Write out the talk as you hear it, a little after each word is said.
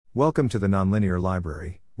Welcome to the Nonlinear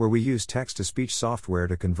Library, where we use text-to-speech software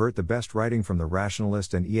to convert the best writing from the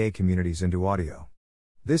rationalist and EA communities into audio.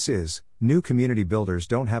 This is New Community Builders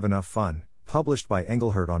Don't Have Enough Fun, published by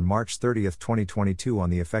Engelhardt on March 30, 2022 on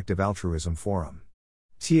the Effective Altruism Forum.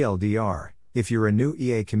 TLDR, if you're a new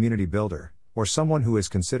EA community builder, or someone who has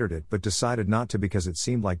considered it but decided not to because it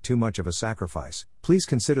seemed like too much of a sacrifice, please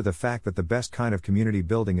consider the fact that the best kind of community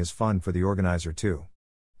building is fun for the organizer too.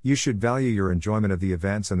 You should value your enjoyment of the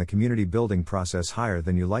events and the community building process higher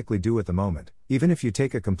than you likely do at the moment, even if you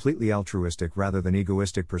take a completely altruistic rather than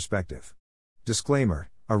egoistic perspective. Disclaimer: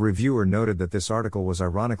 a reviewer noted that this article was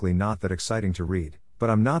ironically not that exciting to read, but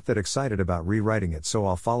I'm not that excited about rewriting it, so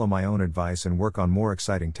I'll follow my own advice and work on more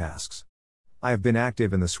exciting tasks. I have been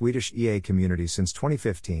active in the Swedish EA community since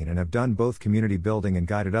 2015 and have done both community building and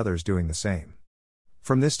guided others doing the same.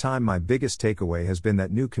 From this time, my biggest takeaway has been that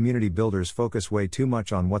new community builders focus way too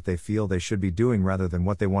much on what they feel they should be doing rather than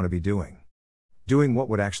what they want to be doing. Doing what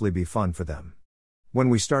would actually be fun for them. When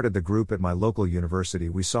we started the group at my local university,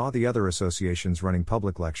 we saw the other associations running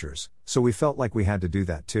public lectures, so we felt like we had to do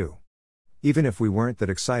that too. Even if we weren't that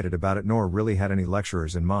excited about it nor really had any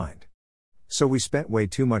lecturers in mind. So we spent way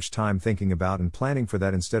too much time thinking about and planning for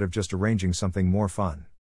that instead of just arranging something more fun.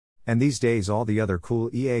 And these days all the other cool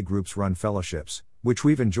EA groups run fellowships, which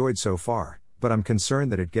we've enjoyed so far, but I'm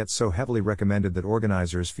concerned that it gets so heavily recommended that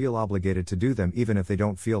organizers feel obligated to do them even if they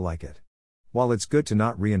don't feel like it. While it's good to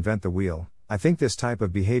not reinvent the wheel, I think this type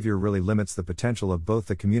of behavior really limits the potential of both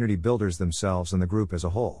the community builders themselves and the group as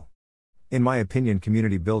a whole. In my opinion,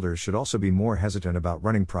 community builders should also be more hesitant about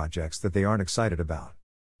running projects that they aren't excited about.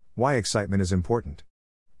 Why excitement is important.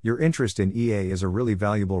 Your interest in EA is a really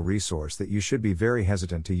valuable resource that you should be very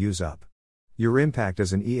hesitant to use up. Your impact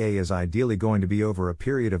as an EA is ideally going to be over a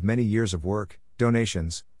period of many years of work,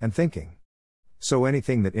 donations, and thinking. So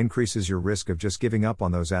anything that increases your risk of just giving up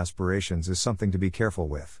on those aspirations is something to be careful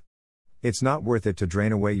with. It's not worth it to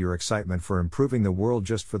drain away your excitement for improving the world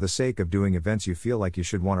just for the sake of doing events you feel like you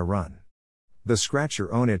should want to run. The scratch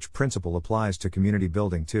your own itch principle applies to community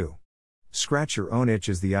building too. Scratch your own itch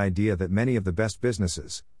is the idea that many of the best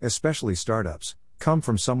businesses, especially startups, come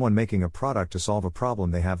from someone making a product to solve a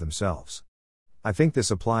problem they have themselves. I think this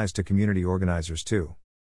applies to community organizers too.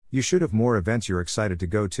 You should have more events you're excited to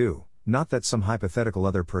go to, not that some hypothetical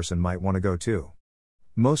other person might want to go to.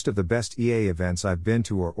 Most of the best EA events I've been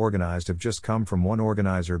to or organized have just come from one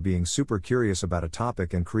organizer being super curious about a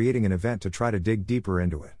topic and creating an event to try to dig deeper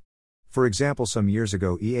into it. For example, some years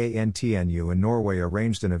ago EANTNU in Norway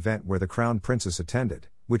arranged an event where the Crown Princess attended,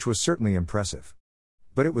 which was certainly impressive.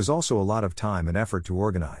 But it was also a lot of time and effort to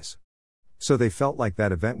organize. So they felt like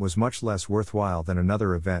that event was much less worthwhile than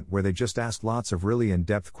another event where they just asked lots of really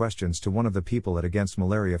in-depth questions to one of the people at Against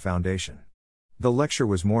Malaria Foundation. The lecture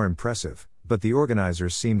was more impressive, but the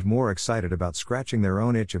organizers seemed more excited about scratching their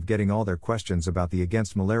own itch of getting all their questions about the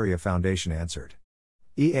Against Malaria Foundation answered.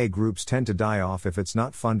 EA groups tend to die off if it's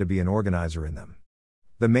not fun to be an organizer in them.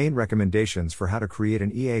 The main recommendations for how to create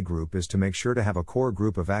an EA group is to make sure to have a core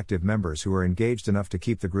group of active members who are engaged enough to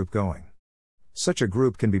keep the group going. Such a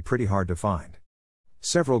group can be pretty hard to find.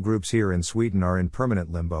 Several groups here in Sweden are in permanent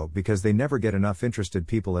limbo because they never get enough interested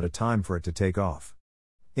people at a time for it to take off.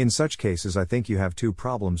 In such cases, I think you have two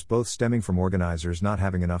problems, both stemming from organizers not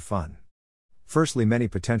having enough fun. Firstly, many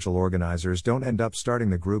potential organizers don't end up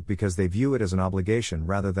starting the group because they view it as an obligation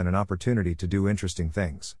rather than an opportunity to do interesting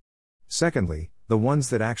things. Secondly, the ones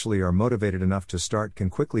that actually are motivated enough to start can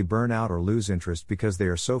quickly burn out or lose interest because they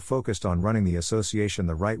are so focused on running the association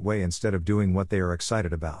the right way instead of doing what they are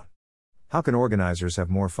excited about. How can organizers have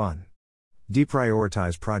more fun?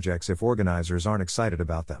 Deprioritize projects if organizers aren't excited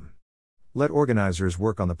about them. Let organizers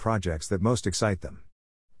work on the projects that most excite them.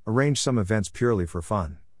 Arrange some events purely for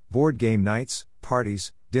fun. Board game nights,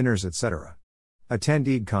 parties, dinners, etc. Attend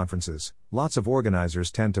EAG conferences. Lots of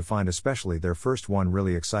organizers tend to find especially their first one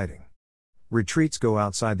really exciting. Retreats go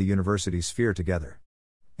outside the university sphere together.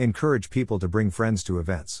 Encourage people to bring friends to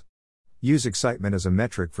events. Use excitement as a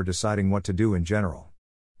metric for deciding what to do in general.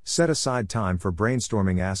 Set aside time for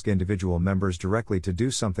brainstorming, ask individual members directly to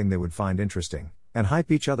do something they would find interesting, and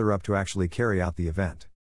hype each other up to actually carry out the event.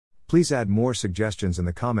 Please add more suggestions in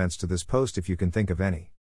the comments to this post if you can think of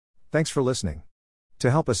any. Thanks for listening.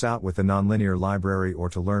 To help us out with the Nonlinear Library or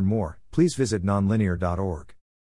to learn more, please visit nonlinear.org.